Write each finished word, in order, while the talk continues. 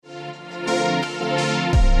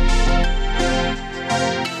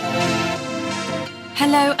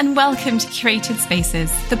and welcome to Curated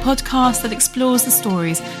Spaces, the podcast that explores the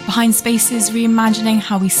stories behind spaces reimagining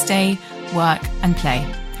how we stay, work and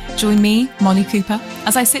play. Join me, Molly Cooper,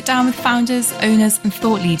 as I sit down with founders, owners and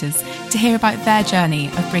thought leaders to hear about their journey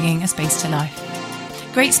of bringing a space to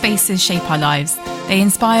life. Great spaces shape our lives. They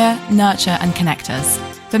inspire, nurture and connect us.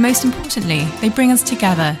 But most importantly, they bring us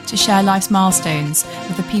together to share life's milestones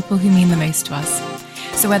with the people who mean the most to us.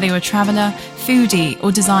 So whether you're a traveller, foodie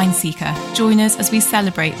or design seeker, join us as we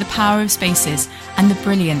celebrate the power of spaces and the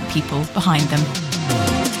brilliant people behind them.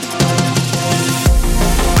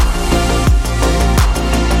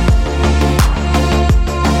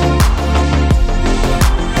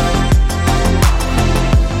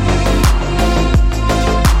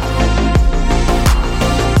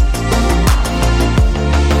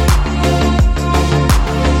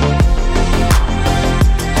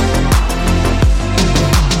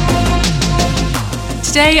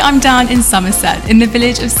 Today I'm down in Somerset, in the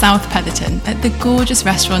village of South Petherton, at the gorgeous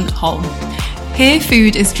restaurant Holm. Here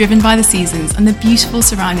food is driven by the seasons and the beautiful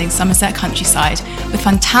surrounding Somerset countryside, with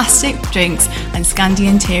fantastic drinks and Scandi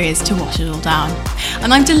interiors to wash it all down.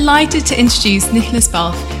 And I'm delighted to introduce Nicholas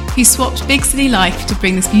Balfe, who swapped big city life to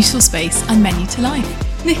bring this beautiful space and menu to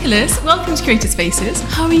life. Nicholas, welcome to Creative Spaces.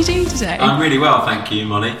 How are you doing today? I'm really well, thank you,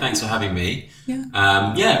 Molly. Thanks for having me.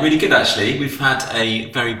 Yeah, really good actually. We've had a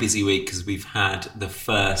very busy week because we've had the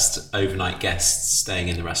first overnight guests staying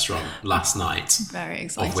in the restaurant last night. Very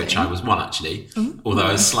exciting. Of which I was one actually. Ooh. Although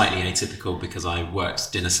I was slightly atypical because I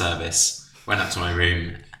worked dinner service, went up to my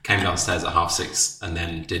room, came downstairs at 6:30 and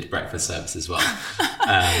then did breakfast service as well.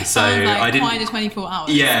 So I didn't quite a 24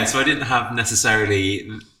 hours. Yeah, so I didn't have necessarily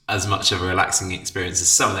as much of a relaxing experience as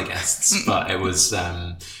some of the guests, but it was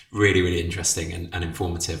really, really interesting and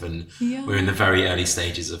informative. And we're in the very early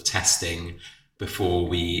stages of testing before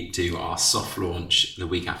we do our soft launch the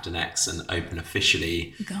week after next and open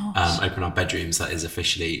our bedrooms, that is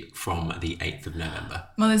officially from the 8th of November.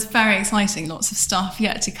 Well, it's very exciting, lots of stuff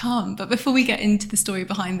yet to come. But before we get into the story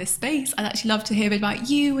behind this space, I'd actually love to hear a bit about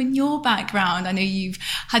you and your background. I know you've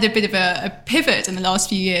had a bit of a pivot in the last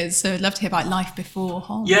few years, so I'd love to hear about life before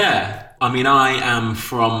Holm. Yeah, I mean, I am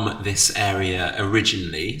from this area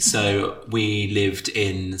originally. So we lived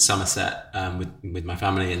in Somerset with my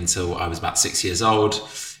family until I was about 6 years old.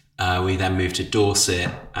 We then moved to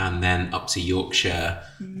Dorset and then up to Yorkshire.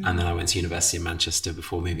 And then I went to University of Manchester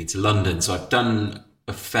before moving to London. So I've done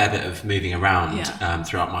a fair bit of moving around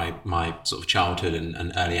throughout my sort of childhood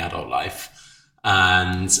and early adult life.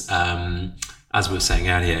 And as we were saying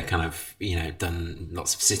earlier, kind of, done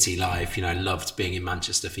lots of city life. Loved being in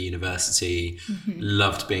Manchester for university,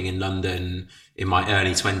 loved being in London. In my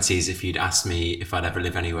early 20s, if you'd asked me if I'd ever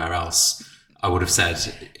live anywhere else, I would have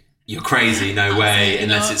said, you're crazy, no way,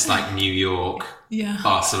 unless it's like New York,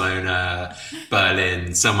 Barcelona,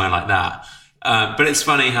 Berlin, somewhere like that. But it's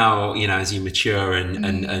funny how, as you mature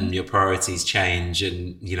and your priorities change,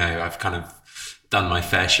 and, I've kind of done my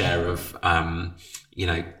fair share of,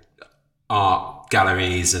 art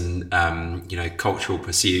galleries and, cultural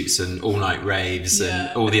pursuits and all-night raves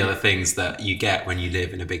and all the other things that you get when you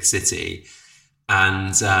live in a big city.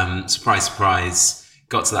 And surprise, surprise,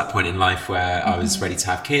 got to that point in life where I was ready to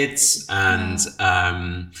have kids, and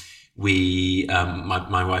my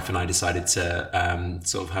wife and I decided to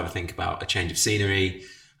sort of have a think about a change of scenery,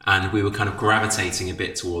 and we were kind of gravitating a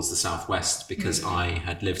bit towards the southwest because I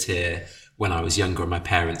had lived here when I was younger and my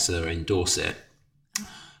parents are in Dorset.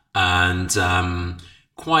 And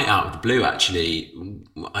quite out of the blue, actually,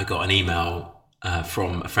 I got an email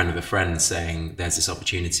from a friend of a friend saying there's this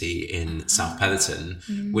opportunity in South Petherton,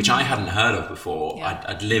 which I hadn't heard of before.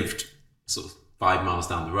 I'd lived sort of 5 miles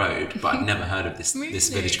down the road, but I'd never heard of this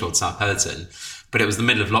village called South Petherton. But it was the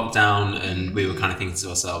middle of lockdown, and we were kind of thinking to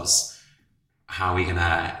ourselves, how are we going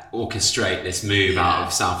to orchestrate this move out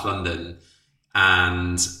of South London?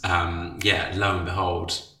 And lo and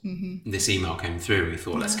behold, this email came through, and we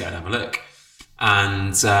thought, let's go and have a look.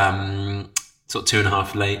 And sort of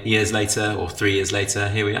 2.5 years later, or 3 years later,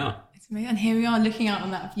 here we are. And here we are looking out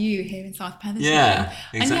on that view here in South Petherton. Yeah,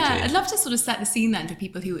 exactly. And I'd love to sort of set the scene then for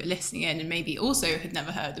people who are listening in and maybe also had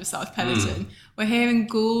never heard of South Petherton. We're here in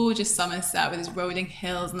gorgeous Somerset with its rolling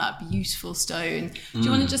hills and that beautiful stone. Do you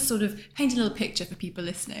want to just sort of paint a little picture for people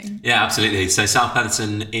listening? Yeah, absolutely. So South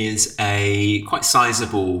Petherton is a quite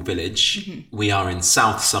sizable village. We are in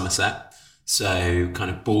South Somerset, so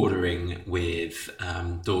kind of bordering with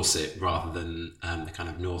Dorset rather than the kind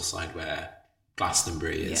of north side where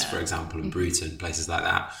Glastonbury is, for example, and Bruton, places like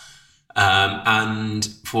that. And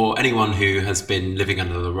for anyone who has been living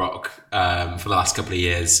under the rock for the last couple of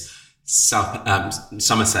years,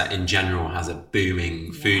 Somerset in general has a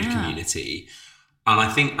booming food community. And I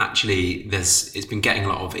think actually it's been getting a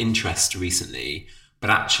lot of interest recently, but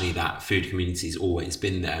actually that food community has always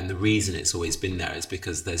been there. And the reason it's always been there is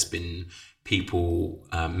because there's been people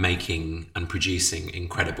making and producing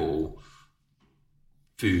incredible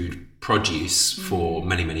food produce for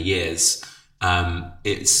many, many years.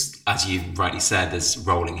 It's, as you rightly said, there's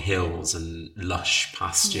rolling hills and lush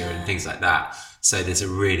pasture and things like that. So there's a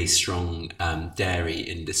really strong dairy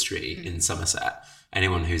industry in Somerset.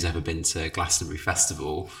 Anyone who's ever been to Glastonbury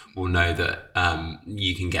Festival will know that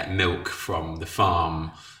you can get milk from the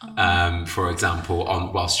farm, for example,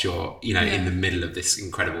 whilst you're in the middle of this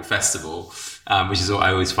incredible festival, which is what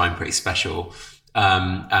I always find pretty special.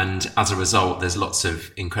 And as a result, there's lots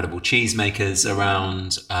of incredible cheesemakers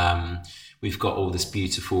around. We've got all this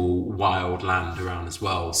beautiful wild land around as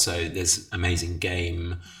well. So there's amazing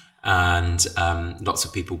game and lots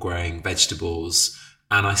of people growing vegetables.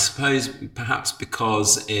 And I suppose perhaps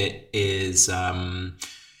because it is, a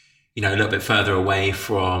little bit further away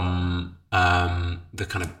from the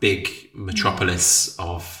kind of big metropolis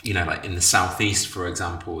of, like in the southeast, for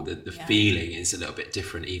example, the feeling is a little bit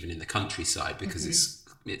different even in the countryside because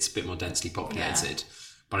it's a bit more densely populated.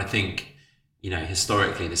 But I think,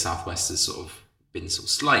 historically the southwest has sort of been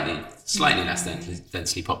slightly less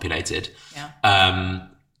densely populated.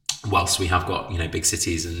 Whilst we have got big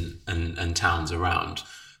cities and towns around,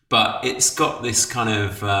 but it's got this kind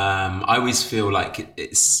of I always feel like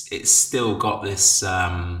it's still got this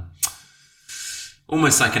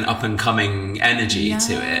almost like an up and coming energy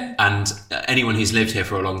to it, and anyone who's lived here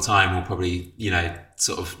for a long time will probably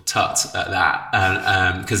sort of tut at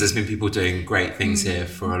that because there's been people doing great things here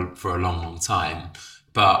for a long time.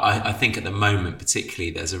 But I think at the moment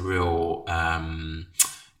particularly there's a real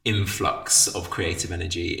influx of creative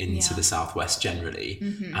energy into the southwest generally,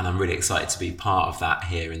 and I'm really excited to be part of that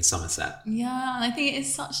here in Somerset. And I think it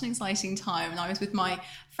is such an exciting time. And I was with my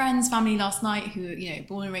friend's family last night who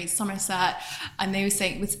born and raised Somerset, and they were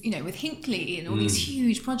saying with Hinkley and all these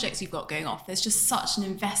huge projects you've got going off, there's just such an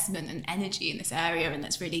investment and energy in this area, and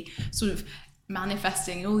that's really sort of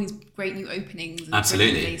manifesting in all these great new openings and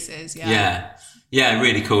absolutely places. Yeah,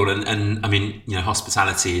 really cool. And I mean,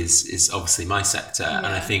 hospitality is obviously my sector. And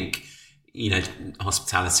I think,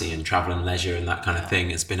 hospitality and travel and leisure and that kind of thing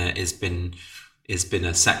has been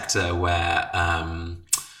a sector where,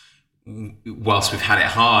 whilst we've had it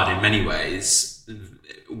hard in many ways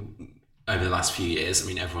over the last few years, I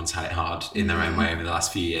mean, everyone's had it hard in their own way over the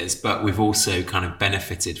last few years, but we've also kind of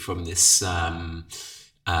benefited from this, this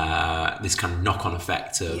kind of knock-on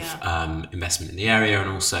effect of investment in the area, and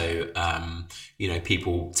also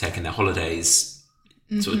people taking their holidays,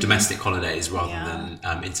 sort of domestic holidays rather than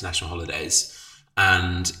international holidays,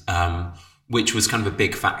 and which was kind of a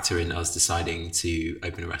big factor in us deciding to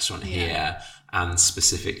open a restaurant here, and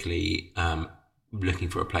specifically looking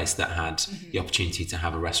for a place that had the opportunity to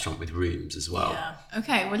have a restaurant with rooms as well.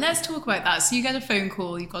 Okay, well, let's talk about that. So you get a phone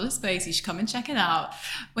call, you've got a space, you should come and check it out.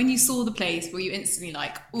 When you saw the place, were you instantly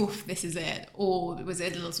like, oof, this is it? Or was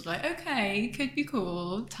it a little sort of like, okay, could be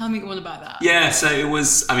cool? Tell me all about that. Yeah, so it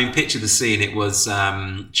was, I mean, picture the scene. It was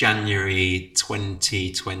January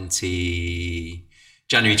 2020.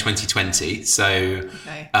 So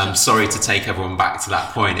sorry to take everyone back to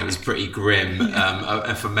that point. It was pretty grim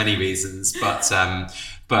for many reasons, but it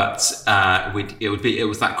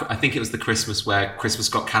was that, I think it was the Christmas where Christmas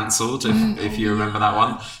got cancelled, if you remember that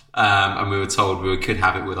one, and we were told we could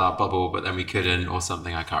have it with our bubble, but then we couldn't, or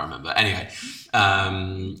something, I can't remember. Anyway,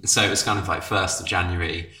 so it was kind of like 1st of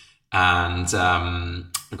January, and I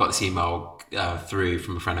got this email through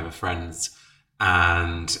from a friend of a friend's,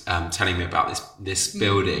 and telling me about this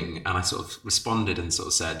building, and I sort of responded and sort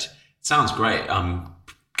of said, sounds great, I'm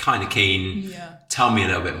kind of keen, tell me a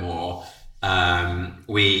little bit more. My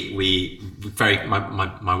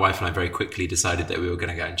wife and I very quickly decided that we were going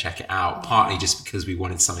to go and check it out, partly just because we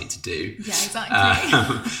wanted something to do. Yeah, exactly.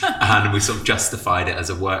 And we sort of justified it as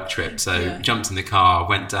a work trip. So jumped in the car,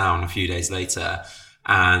 went down a few days later,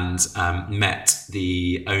 and met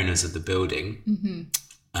the owners of the building.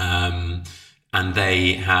 And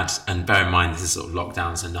they had, and bear in mind this is sort of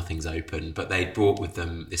lockdown, so nothing's open, but they brought with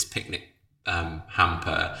them this picnic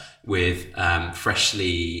hamper with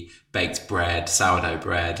freshly baked bread, sourdough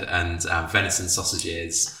bread, and venison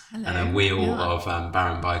sausages, and a wheel of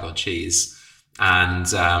Baron Bygod cheese,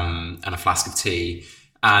 and a flask of tea.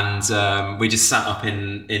 And we just sat up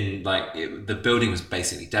in like, the building was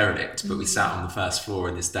basically derelict, but we sat on the first floor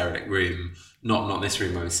in this derelict room, not this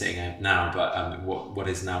room where we're sitting at now, but what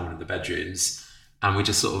is now one of the bedrooms. And we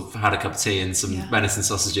just sort of had a cup of tea and some venison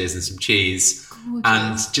sausages and some cheese. Gorgeous.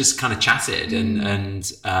 And just kind of chatted. And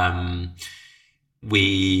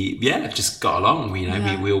we just got along.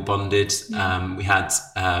 We all bonded. We had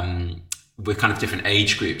we're kind of different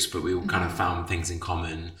age groups, but we all kind of found things in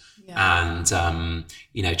common. And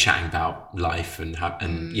chatting about life and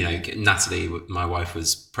Natalie, my wife,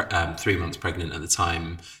 was 3 months pregnant at the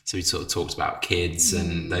time, so we sort of talked about kids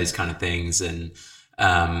and those kind of things. And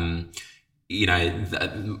our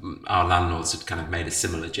landlords had kind of made a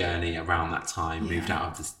similar journey around that time, move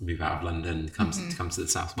out of London, come to the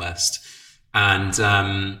southwest. And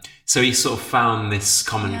so he sort of found this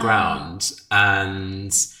common ground,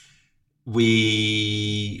 and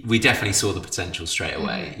we definitely saw the potential straight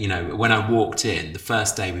away. When I walked in, the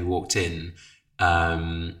first day we walked in,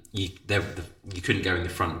 you couldn't go in the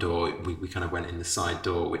front door. We kind of went in the side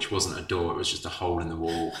door, which wasn't a door, it was just a hole in the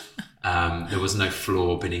wall. There was no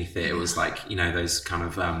floor beneath it. It was like, those kind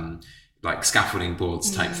of like scaffolding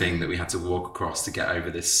boards type thing that we had to walk across to get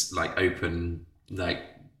over this like open, like,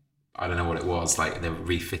 I don't know what it was, like they were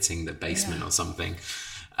refitting the basement or something.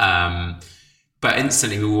 But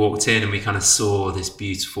instantly we walked in and we kind of saw this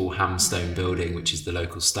beautiful Hamstone building, which is the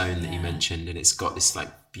local stone that you mentioned. And it's got this like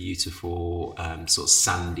beautiful sort of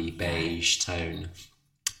sandy beige tone.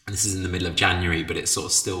 And this is in the middle of January, but it sort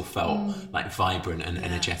of still felt like vibrant and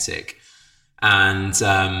energetic. And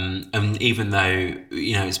even though,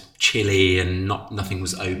 it's chilly and nothing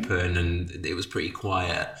was open and it was pretty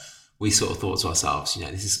quiet, we sort of thought to ourselves,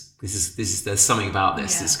 there's something about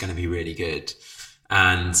this that's going to be really good.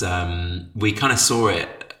 And we kind of saw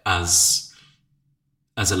it as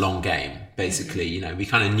a long game, basically. We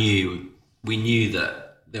kind of knew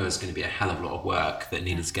that there was going to be a hell of a lot of work that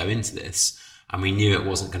needed to go into this, and we knew it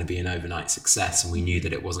wasn't going to be an overnight success, and we knew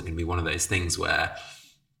that it wasn't going to be one of those things where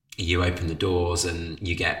you open the doors and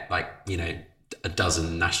you get like a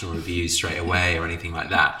dozen national reviews straight away or anything like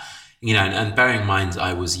that. And bearing in mind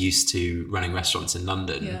I was used to running restaurants in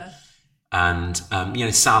London. And,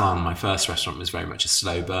 Salon, my first restaurant, was very much a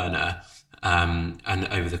slow burner. And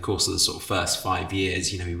over the course of the sort of first 5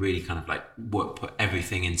 years, we really kind of like put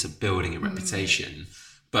everything into building a reputation.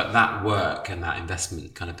 But that work and that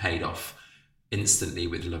investment kind of paid off instantly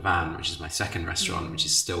with Levan, which is my second restaurant, which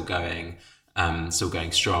is still going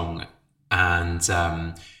strong. And,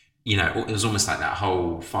 it was almost like that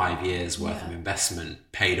whole 5 years worth of investment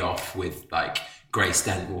paid off with like Grace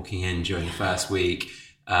Dent walking in during the first week.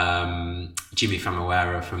 Jimmy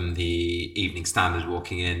Famuera from the Evening Standard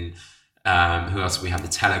walking in. Who else? We had the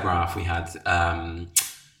Telegraph. We had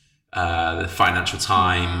the Financial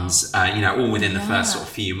Times. All within the first sort of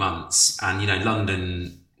few months. And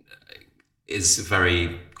London is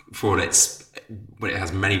very, it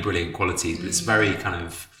has many brilliant qualities, but it's very kind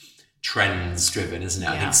of trends driven, isn't it?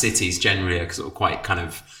 I think cities generally are sort of quite kind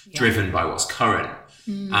of driven by what's current.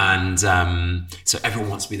 And so everyone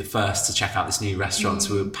wants to be the first to check out this new restaurant.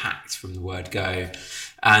 So we were packed from the word go.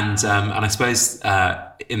 And I suppose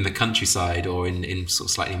in the countryside or in sort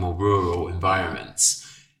of slightly more rural environments,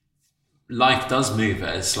 life does move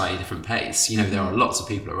at a slightly different pace. There are lots of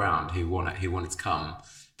people around who wanted to come,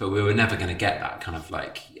 but we were never going to get that kind of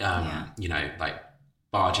like like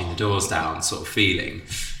barging the doors down sort of feeling.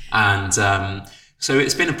 And so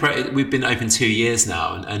it's been we've been open 2 years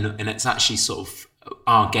now, and it's actually sort of,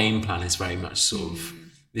 our game plan is very much sort of,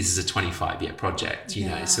 this is a 25-year project,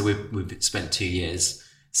 so we've spent 2 years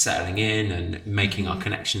settling in and making our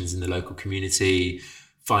connections in the local community,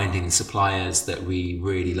 finding suppliers that we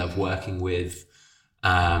really love working with,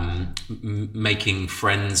 making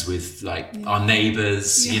friends with like our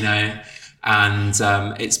neighbors,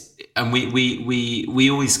 and we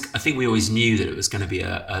always knew that it was going to be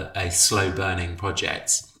a slow burning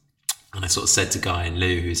project. And I sort of said to Guy and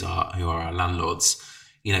Lou, who are our landlords,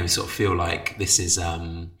 we sort of feel like this is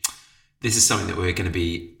something that we're going to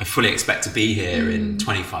be, I fully expect to be here in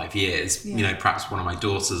 25 years. Perhaps one of my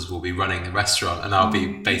daughters will be running the restaurant and I'll be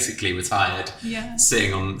basically retired,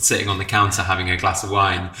 sitting on the counter having a glass of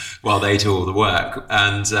wine while they do all the work.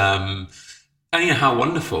 And how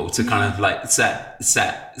wonderful to kind of like set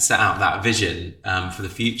out that vision for the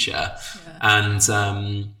future.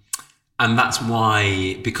 And that's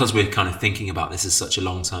why, because we're kind of thinking about this as such a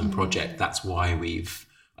long-term project, that's why we've,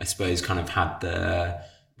 I suppose, kind of had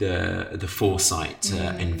the foresight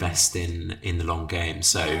to invest in the long game.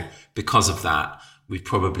 So because of that, we've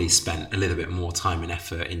probably spent a little bit more time and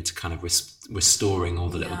effort into kind of restoring all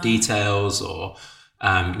the little details, or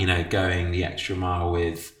going the extra mile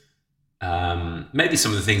with maybe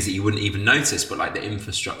some of the things that you wouldn't even notice, but like the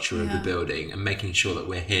infrastructure of the building, and making sure that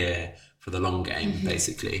we're here for the long game,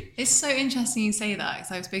 basically. It's so interesting you say that,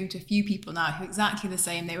 because I've spoken to a few people now who are exactly the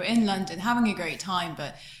same. They were in London having a great time,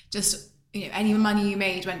 but just any money you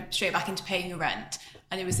made went straight back into paying your rent.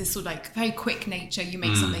 And it was this sort of like very quick nature. You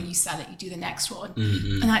make something, you sell it, you do the next one.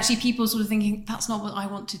 And actually people sort of thinking, that's not what I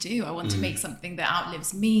want to do. I want to make something that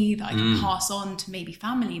outlives me, that I can pass on to maybe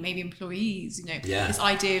family, maybe employees. You know, this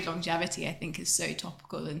idea of longevity, I think, is so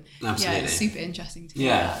topical, and it's super interesting to hear.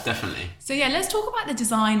 Yeah, definitely. So let's talk about the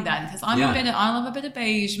design then, because I love a bit of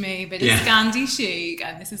beige, me, a bit of Scandi chic,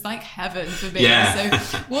 and this is like heaven for me. So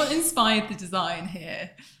what inspired the design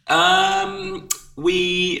here?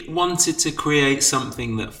 We wanted to create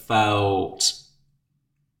something that felt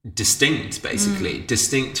distinct, basically.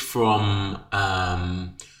 Distinct from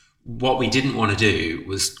what we didn't want to do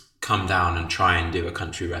was come down and try and do a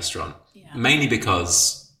country restaurant. Mainly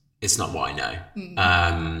because it's not what I know.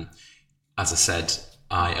 As I said,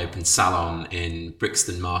 I opened Salon in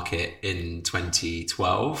Brixton Market in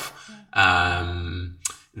 2012.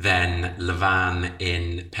 Then Levan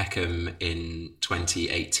in Peckham in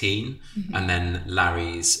 2018, and then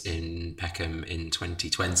Larry's in Peckham in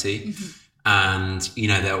 2020. And, you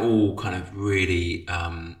know, they're all kind of really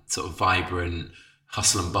sort of vibrant,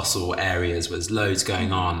 hustle and bustle areas where there's loads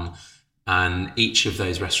going on. And each of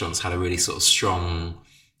those restaurants had a really sort of strong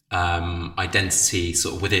identity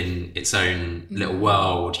sort of within its own little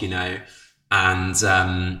world, you know. And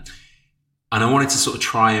I wanted to sort of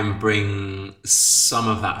try and bring some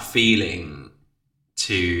of that feeling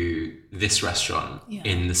to this restaurant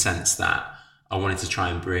in the sense that I wanted to try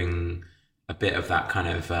and bring a bit of that kind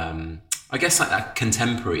of, I guess like that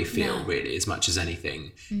contemporary feel really, as much as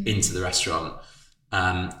anything, into the restaurant.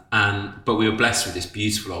 But we were blessed with this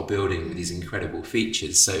beautiful old building with these incredible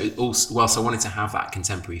features. So it also, whilst I wanted to have that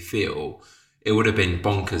contemporary feel, it would have been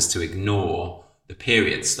bonkers to ignore the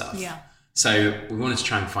period stuff. So we wanted to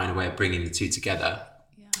try and find a way of bringing the two together.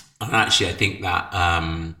 And actually, I think that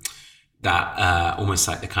almost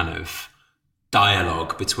like the kind of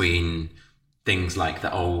dialogue between things like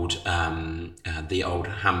the old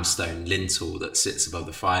hamstone lintel that sits above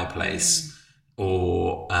the fireplace,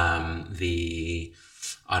 or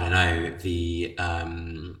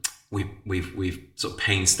we've sort of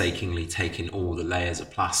painstakingly taken all the layers of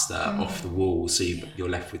plaster off the walls, so you're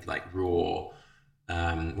left with like raw.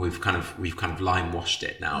 We've kind of lime washed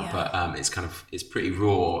it now, but it's pretty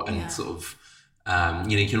raw and sort of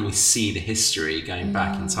you can always see the history going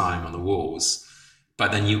back in time on the walls.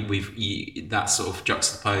 But then that's sort of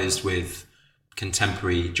juxtaposed with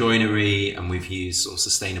contemporary joinery, and we've used sort of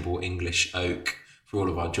sustainable English oak for all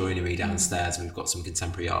of our joinery downstairs, and we've got some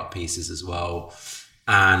contemporary art pieces as well.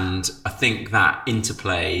 And I think that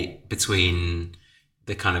interplay between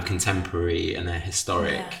the kind of contemporary and the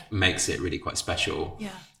historic makes it really quite special.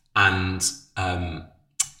 And going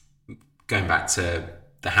back to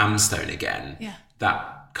the hamstone again,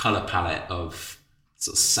 that colour palette of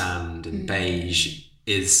sort of sand and beige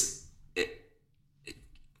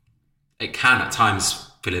it can at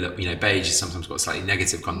times feel a little, beige has sometimes got slightly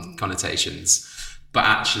negative connotations, but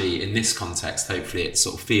actually in this context, hopefully it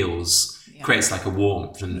sort of creates like a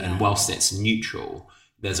warmth, and whilst it's neutral,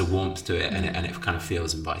 there's a warmth to it, and it kind of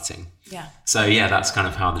feels inviting. So that's kind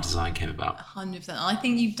of how the design came about. 100%. I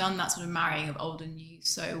think you've done that sort of marrying of old and new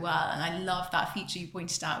so well, and I love that feature you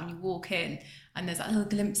pointed out when you walk in, and there's that little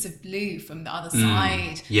glimpse of blue from the other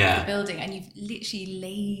side of the building, and you've literally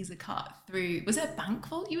laser cut through. Was it a bank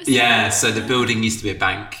vault you were saying? Yeah, so the building used to be a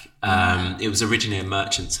bank. It was originally a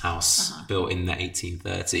merchant's house built in the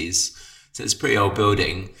 1830s. So it's a pretty old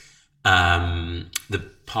building. The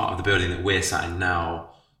part of the building that we're sat in now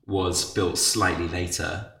was built slightly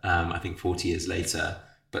later, I think 40 years later,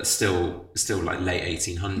 but still like late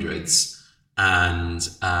 1800s.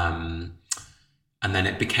 And then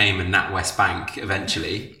it became a NatWest Bank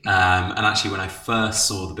eventually. And actually, when I first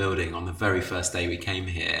saw the building on the very first day we came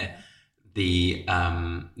here, the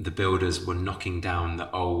builders were knocking down the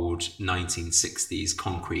old 1960s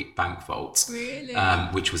concrete bank vault,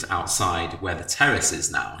 which was outside where the terrace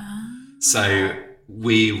is now. So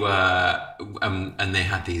we were, and they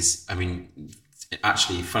had these,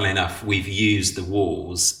 actually, funnily enough, we've used the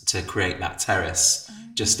walls to create that terrace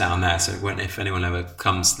just down there. So if anyone ever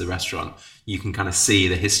comes to the restaurant, you can kind of see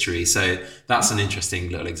the history. So that's an interesting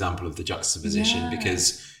little example of the juxtaposition,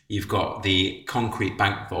 because you've got the concrete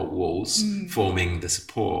bank vault walls forming the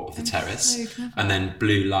support of the terrace, and then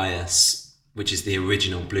blue lias, which is the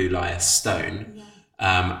original blue lias stone,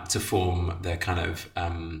 to form the kind of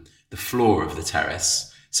the floor of the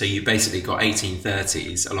terrace. So you basically got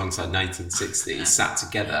 1830s alongside 1960s sat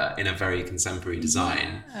together in a very contemporary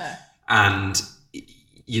design. And,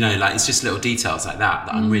 it's just little details like that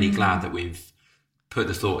I'm really glad that we've put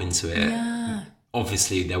the thought into it.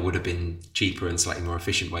 Obviously, there would have been cheaper and slightly more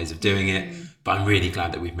efficient ways of doing it, but I'm really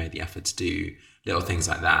glad that we've made the effort to do little things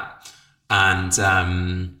like that.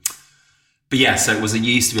 And but yeah, so it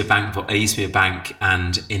used to be a bank. It used to be a bank,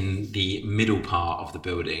 and in the middle part of the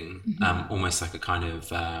building, almost like a kind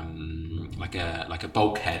of like a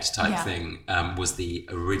bulkhead type thing, was the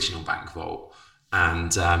original bank vault.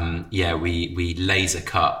 And we laser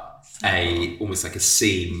cut almost like a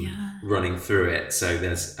seam running through it. So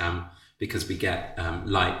there's because we get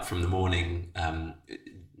light from the morning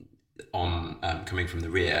coming from the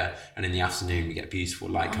rear, and in the afternoon we get beautiful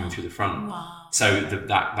light coming through the front. Wow. So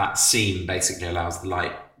that seam basically allows the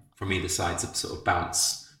light from either side to sort of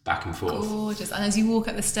bounce back and forth. Gorgeous. And as you walk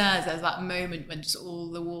up the stairs, there's that moment when just all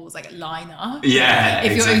the walls like line up. Yeah,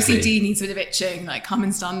 if exactly. your OCD needs a bit of itching, like come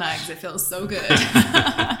and stand there because it feels so good.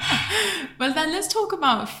 Well, then let's talk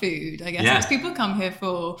about food, I guess. Because people come here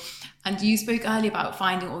for, and you spoke earlier about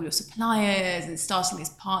finding all your suppliers and starting these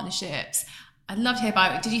partnerships. I'd love to hear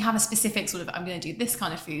about it. Did you have a specific sort of, I'm going to do this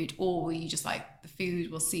kind of food, or were you just like, the food,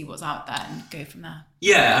 we'll see what's out there and go from there?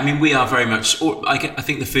 Yeah, I mean, we are very much, I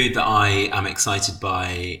think the food that I am excited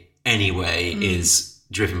by anyway is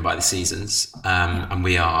driven by the seasons. And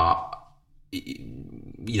we are,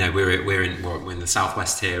 we're in the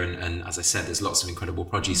southwest here. And as I said, there's lots of incredible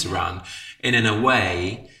produce around. And in a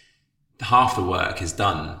way, half the work is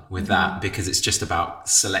done with that, because it's just about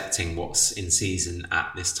selecting what's in season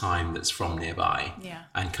at this time that's from nearby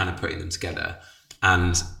and kind of putting them together.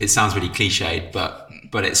 And it sounds really cliched, but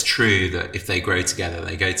it's true that if they grow together,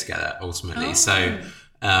 they go together ultimately. So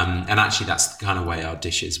and actually that's the kind of way our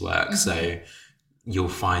dishes work. So you'll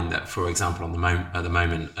find that, for example, at the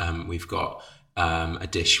moment we've got a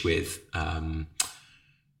dish with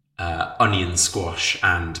onion, squash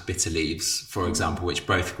and bitter leaves, for example, which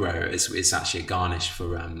both grow. It's actually a garnish for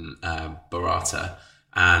burrata.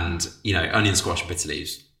 And, onion, squash and bitter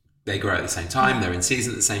leaves, they grow at the same time. They're in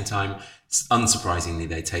season at the same time. Unsurprisingly,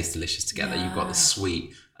 they taste delicious together. You've got the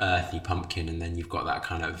sweet, earthy pumpkin, and then you've got that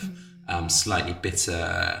kind of slightly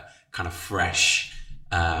bitter, kind of fresh,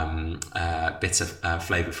 bitter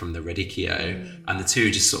flavour from the radicchio. And the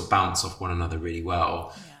two just sort of bounce off one another really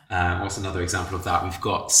well. What's another example of that?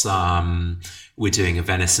 We're doing a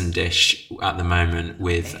venison dish at the moment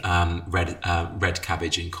with red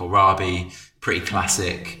cabbage and kohlrabi, pretty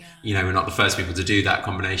classic. We're not the first people to do that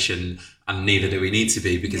combination, and neither do we need to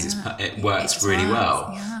be, because it works really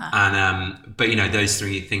well. And but those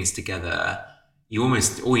three things together,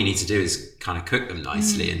 all you need to do is kind of cook them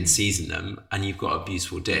nicely and season them, and you've got a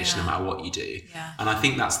beautiful dish no matter what you do. And I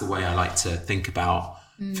think that's the way I like to think about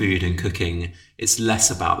food and cooking. It's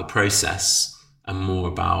less about the process and more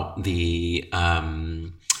about the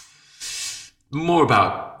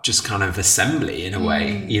just kind of assembly in a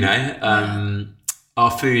way. Our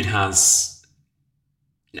food has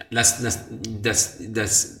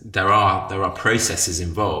there are processes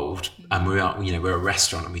involved, and we're a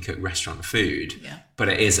restaurant and we cook restaurant food, but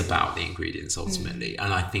it is about the ingredients ultimately.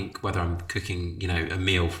 And I think whether I'm cooking a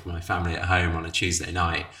meal for my family at home on a Tuesday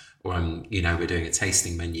night, or we're doing a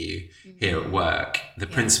tasting menu here at work, the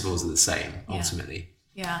principles are the same ultimately.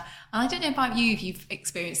 Yeah. And I don't know about you, if you've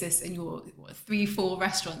experienced this in your 3-4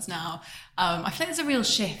 restaurants now. I feel like there's a real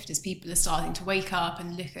shift as people are starting to wake up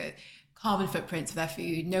and look at carbon footprints of their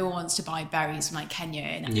food. No one wants to buy berries from like Kenya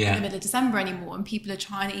in the middle of December anymore, and people are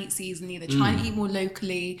trying to eat seasonally. They're trying to eat more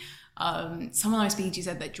locally. Someone I was speaking to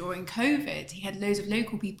said that during COVID, he had loads of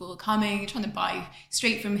local people coming, trying to buy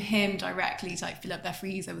straight from him directly to like fill up their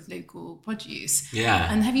freezer with local produce.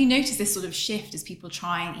 Yeah. And have you noticed this sort of shift as people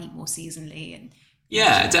try and eat more seasonally? And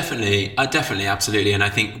definitely, absolutely. And I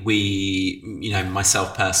think we,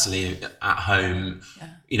 myself personally at home,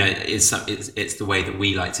 it's the way that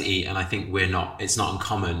we like to eat, and I think it's not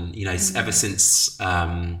uncommon. Ever since.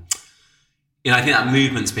 I think that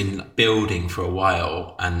movement's been building for a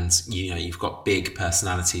while, and you've got big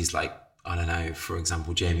personalities like, I don't know, for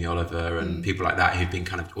example, Jamie Oliver and people like that who've been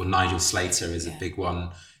or Nigel Slater is a big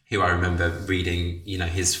one, who I remember reading,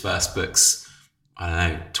 his first books, I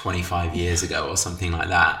don't know, 25 years ago or something like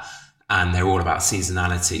that. And they're all about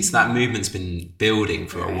seasonality. So that movement's been building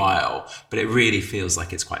for a while, but it really feels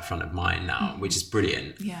like it's quite front of mind now, which is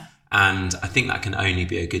brilliant. Yeah. And I think that can only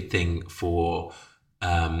be a good thing for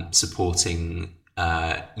supporting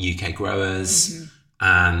UK growers.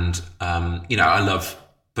 And I love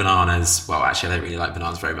bananas. Well, actually I don't really like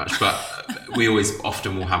bananas very much, but we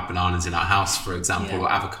often will have bananas in our house, for example, or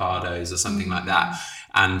avocados or something like that.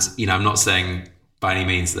 And I'm not saying by any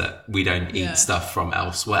means that we don't eat stuff from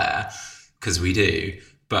elsewhere, because we do,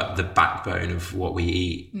 but the backbone of what we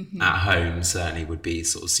eat at home certainly would be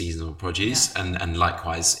sort of seasonal produce. And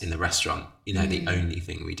likewise in the restaurant, the only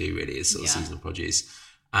thing we do really is sort of seasonal produce.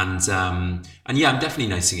 And I'm definitely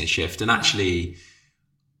noticing a shift. And actually,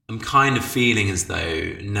 I'm kind of feeling as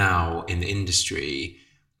though now in the industry,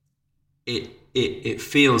 it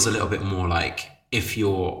feels a little bit more like if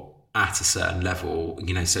you're at a certain level,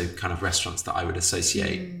 so kind of restaurants that I would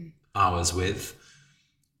associate ours with,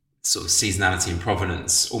 sort of seasonality and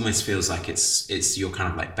provenance almost feels like it's your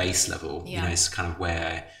kind of like base level. It's kind of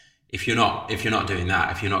where if you're not doing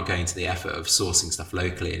that, if you're not going to the effort of sourcing stuff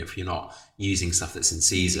locally, and if you're not using stuff that's in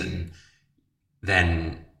season,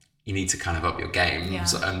 then you need to kind of up your game. Yeah.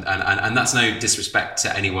 So, and that's no disrespect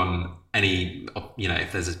to anyone,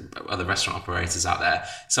 if there's other restaurant operators out there,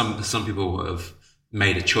 some people have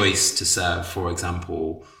made a choice to serve, for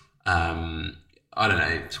example, I don't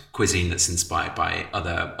know, cuisine that's inspired by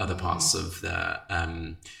other parts of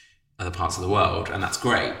the world, and that's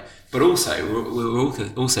great. But also, we're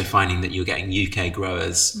also finding that you're getting UK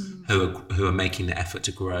growers who are making the effort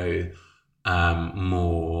to grow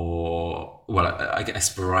more, I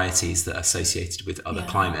guess, varieties that are associated with other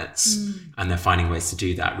climates, and they're finding ways to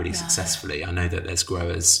do that really successfully. I know that there's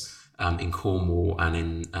growers in Cornwall and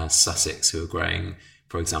in Sussex who are growing,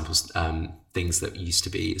 for example, things that used to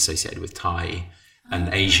be associated with Thai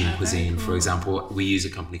and Asian cuisine. Cool. For example, we use a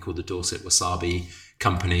company called the Dorset Wasabi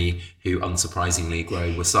Company, who unsurprisingly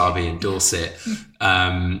grow wasabi in Dorset.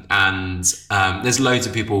 And there's loads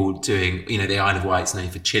of people doing, the Isle of Wight's known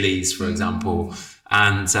for chilies, for example.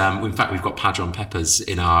 And in fact, we've got Padron peppers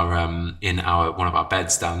in our one of our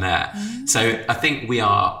beds down there. So I think we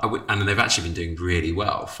are, and they've actually been doing really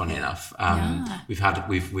well. Funny enough, we've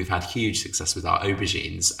had huge success with our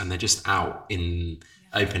aubergines, and they're just out in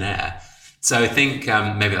open air. So I think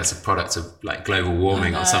maybe that's a product of like global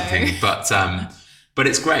warming or something. But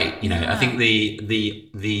it's great. I think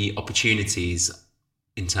the opportunities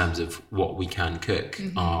in terms of what we can cook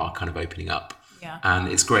are kind of opening up. Yeah. And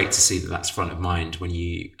it's great to see that that's front of mind when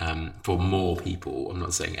you, for more people. I'm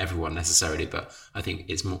not saying everyone necessarily, but I think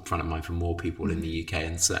it's more front of mind for more people in the UK,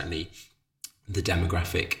 and certainly the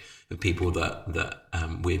demographic of people that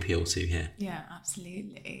we appeal to here. Yeah,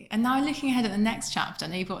 absolutely. And now looking ahead at the next chapter, I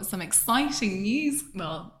know you've got some exciting news.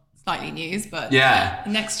 Well, slightly news, but the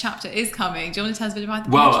next chapter is coming. Do you want to tell us a bit about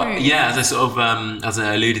the bedroom? Yeah, as I sort of as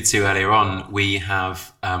I alluded to earlier on, we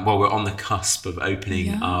have we're on the cusp of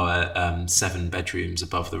opening our 7 bedrooms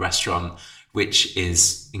above the restaurant, which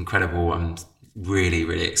is incredible. I'm really,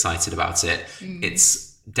 really excited about it.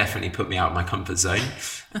 It's definitely put me out of my comfort zone,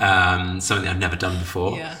 something I've never done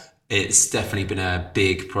before. Yeah. It's definitely been a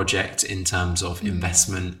big project in terms of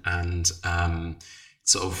investment and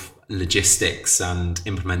sort of logistics and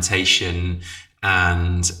implementation,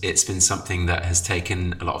 and it's been something that has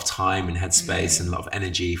taken a lot of time and headspace and a lot of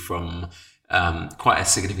energy from quite a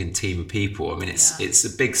significant team of people. I mean, it's a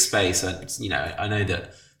big space. I know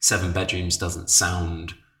that 7 bedrooms doesn't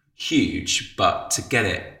sound huge, but to get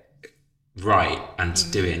it right and to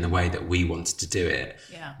do it in the way that we wanted to do it,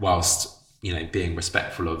 whilst being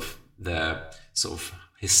respectful of the sort of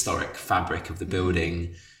historic fabric of the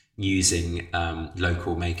building, using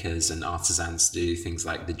local makers and artisans to do things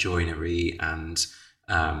like the joinery and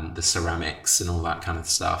the ceramics and all that kind of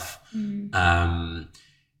stuff.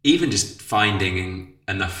 Even just finding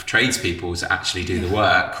enough tradespeople to actually do the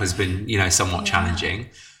work has been, somewhat challenging.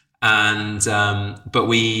 And but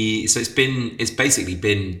it's basically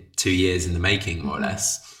been 2 years in the making, more or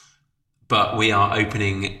less. But we are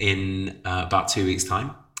opening in about 2 weeks'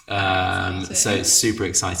 time. So it's super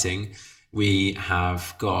exciting. We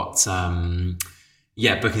have got,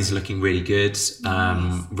 bookings are looking really good.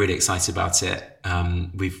 Really excited about it.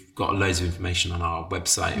 We've got loads of information on our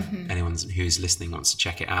website. If anyone who's listening wants to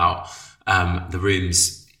check it out. The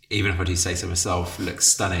rooms, even if I do say so myself, look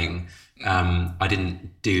stunning. I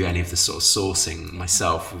didn't do any of the sort of sourcing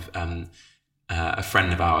myself. A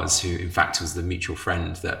friend of ours who in fact was the mutual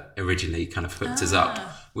friend that originally kind of hooked us up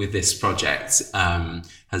with this project,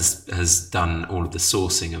 has done all of the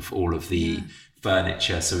sourcing of all of the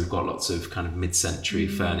furniture. So we've got lots of kind of mid-century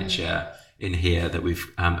furniture in here that we've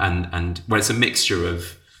and it's a mixture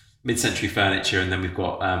of mid-century furniture, and then we've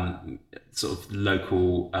got sort of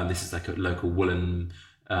local. This is like a local woolen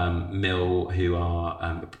mill who are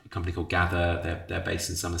a company called Gather. They're based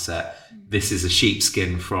in Somerset. This is a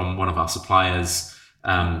sheepskin from one of our suppliers,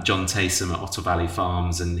 John Taysom at Otter Valley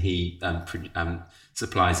Farms, and he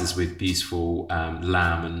supplies us with beautiful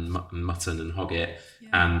lamb and mutton and hogget,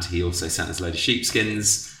 and he also sent us a load of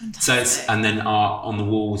sheepskins. Fantastic. So it's, and then art on the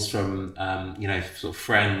walls from sort of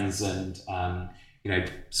friends and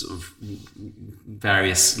sort of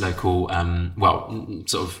various local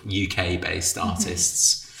sort of UK based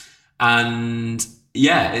artists. And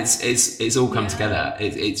Yeah, it's all come together.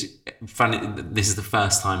 It's funny. This is the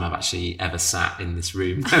first time I've actually ever sat in this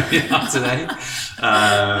room where we are today.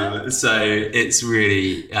 So it's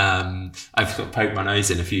really, I've sort of poked my nose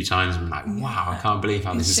in a few times and I'm like, wow, I can't believe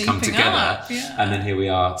how this has come together. And then here we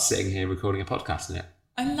are sitting here recording a podcast in it.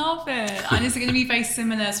 I love it. And is it going to be very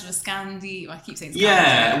similar, sort of Scandi? I keep saying Scandi.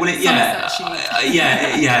 Yeah, well,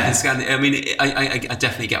 Scandi. I mean, I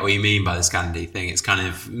definitely get what you mean by the Scandi thing. It's kind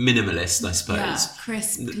of minimalist, I suppose. Yeah,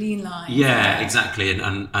 crisp, clean lines. Yeah, exactly.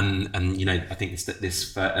 And you know, I think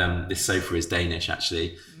this sofa is Danish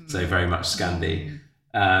actually, so very much Scandi.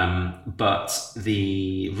 But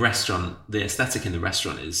the restaurant, the aesthetic in the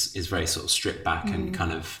restaurant is very sort of stripped back and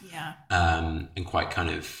kind of and quite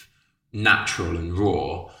kind of natural and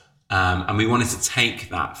raw, and we wanted to take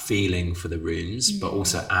that feeling for the rooms but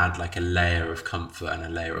also add like a layer of comfort and a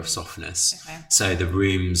layer of softness. So the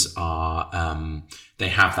rooms are they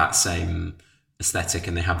have that same aesthetic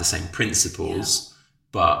and they have the same principles,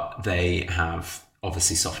 but they have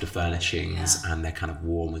obviously softer furnishings and they're kind of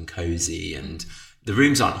warm and cozy, and the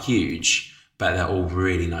rooms aren't huge but they're all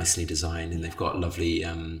really nicely designed, and they've got lovely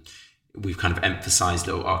we've kind of emphasized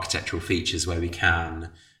little architectural features where we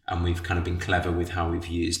can. And we've kind of been clever with how we've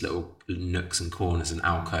used little nooks and corners and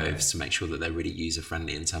alcoves to make sure that they're really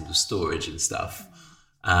user-friendly in terms of storage and stuff.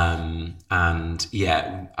 And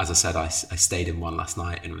yeah, as I said, I stayed in one last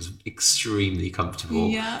night and it was extremely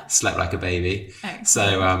comfortable. Slept like a baby. Excellent.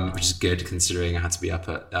 So which is good considering I had to be up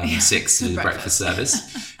at 6 to do the breakfast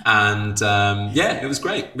service. And it was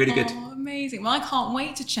great, really good. Amazing. Well, I can't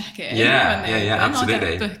wait to check it. Absolutely.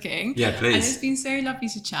 I'll get booking. Yeah, please. And it's been so lovely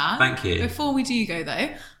to chat. Thank you. Before we do go though,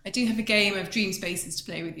 I do have a game of dream spaces to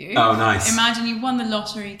play with you. Oh, nice. Imagine you won the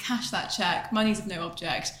lottery, cash that check, money's of no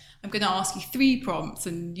object. I'm going to ask you 3 prompts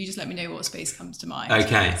and you just let me know what space comes to mind.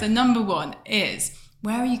 Okay. So number 1 is,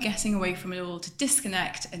 where are you getting away from it all to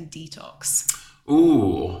disconnect and detox?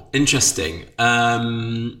 Ooh, interesting.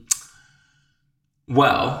 Well,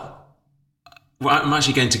 I'm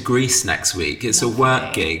actually going to Greece next week. It's a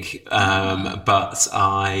work gig, but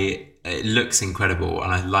it looks incredible,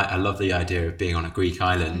 and I love the idea of being on a Greek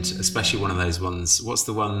island, especially one of those ones. What's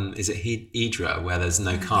the one? Is it Hydra, where there's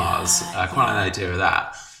no cars? I quite like the idea of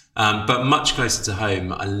that. But much closer to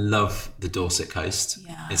home, I love the Dorset coast.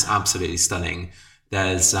 Yeah. It's absolutely stunning.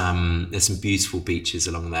 There's some beautiful beaches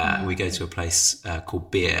along there. We go to a place called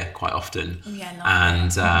Beer quite often,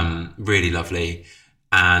 really lovely.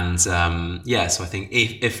 And so I think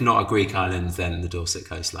if not a Greek island, then the Dorset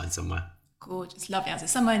coastline somewhere. Gorgeous, lovely answer.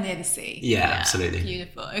 Somewhere near the sea. Yeah, absolutely.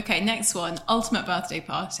 Beautiful. Okay, next one. Ultimate birthday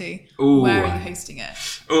party. Ooh. Where are you hosting it?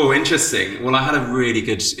 Oh, interesting. Well, I had a really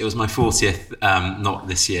good, it was my 40th, not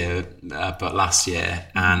this year, but last year.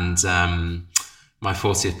 And my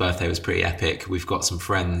 40th birthday was pretty epic. We've got some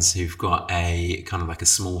friends who've got a kind of like a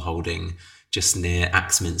small holding just near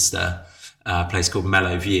Axminster, a place called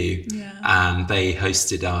Mellow View. Yeah. And they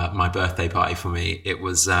hosted my birthday party for me. It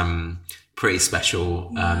was pretty special.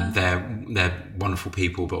 They're wonderful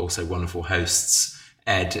people, but also wonderful hosts.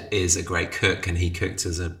 Ed is a great cook and he cooked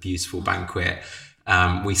us a beautiful banquet.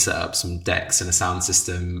 We set up some decks and a sound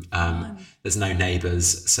system. There's no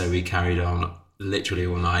neighbours, so we carried on literally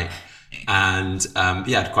all night. And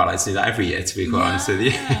I'd quite like to do that every year, to be quite honest with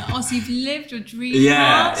you. Also, you've lived a dream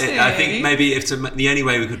party. I think maybe the only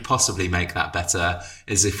way we could possibly make that better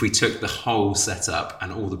is if we took the whole setup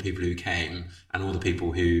and all the people who came and all the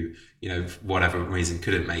people who, for whatever reason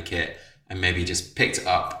couldn't make it, and maybe just picked it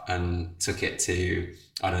up and took it to,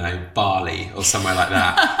 I don't know, Bali or somewhere like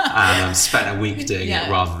that, and spent a week doing it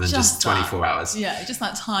rather than just 24 hours. Yeah, just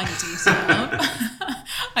that tiny detail.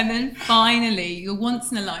 And then finally, your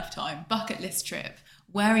once in a lifetime bucket list trip.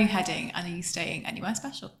 Where are you heading, and are you staying anywhere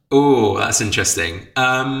special? Oh, that's interesting.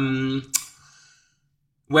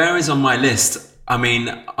 Where is on my list? I mean,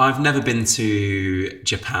 I've never been to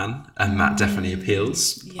Japan, and that definitely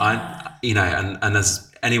appeals. Yeah. And as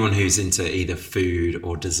anyone who's into either food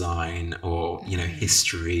or design or,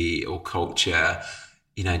 history or culture,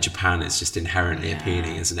 Japan is just inherently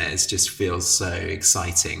appealing, isn't it? It just feels so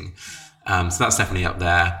exciting. So that's definitely up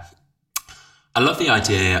there. I love the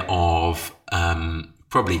idea of,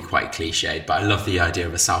 probably quite cliched, but I love the idea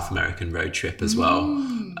of a South American road trip as well.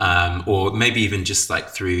 Or maybe even just like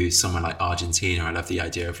through somewhere like Argentina. I love the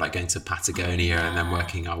idea of like going to Patagonia and then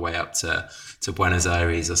working our way up to Buenos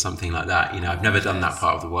Aires or something like that. I've never done that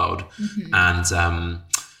part of the world. And,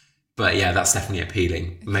 but yeah, that's definitely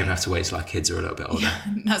appealing. Maybe I have to wait till our kids are a little bit older. Yeah,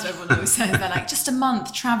 that's what everyone always says. They're like, just a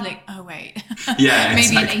month traveling. Oh, wait. Yeah, maybe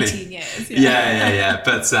exactly. in 18 years. Yeah.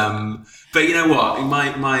 But you know what?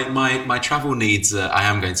 My travel needs. I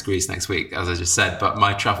am going to Greece next week, as I just said. But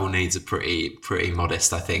my travel needs are pretty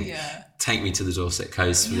modest. I think. Yeah. Take me to the Dorset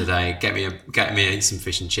coast for the day. Get me some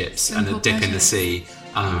fish and chips Simple and a dip in the pleasures. sea,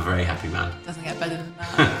 and I'm a very happy man. Doesn't get better than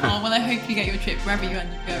that. Oh, well, I hope you get your trip wherever you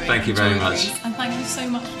end up going. Thank you very much. Greece, and thank you so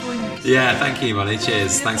much for joining me. Yeah, thank you, Molly.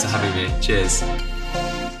 Cheers. Thanks for having me. Cheers.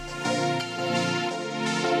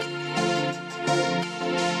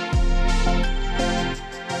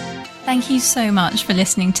 Thank you so much for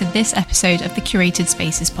listening to this episode of the Curated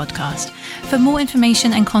Spaces podcast. For more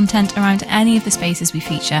information and content around any of the spaces we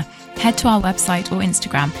feature, head to our website or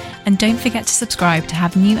Instagram, and don't forget to subscribe to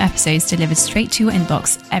have new episodes delivered straight to your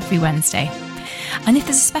inbox every Wednesday. And if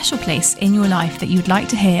there's a special place in your life that you'd like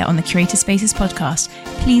to hear on the Curated Spaces podcast,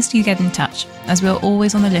 please do get in touch, as we're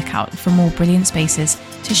always on the lookout for more brilliant spaces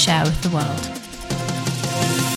to share with the world.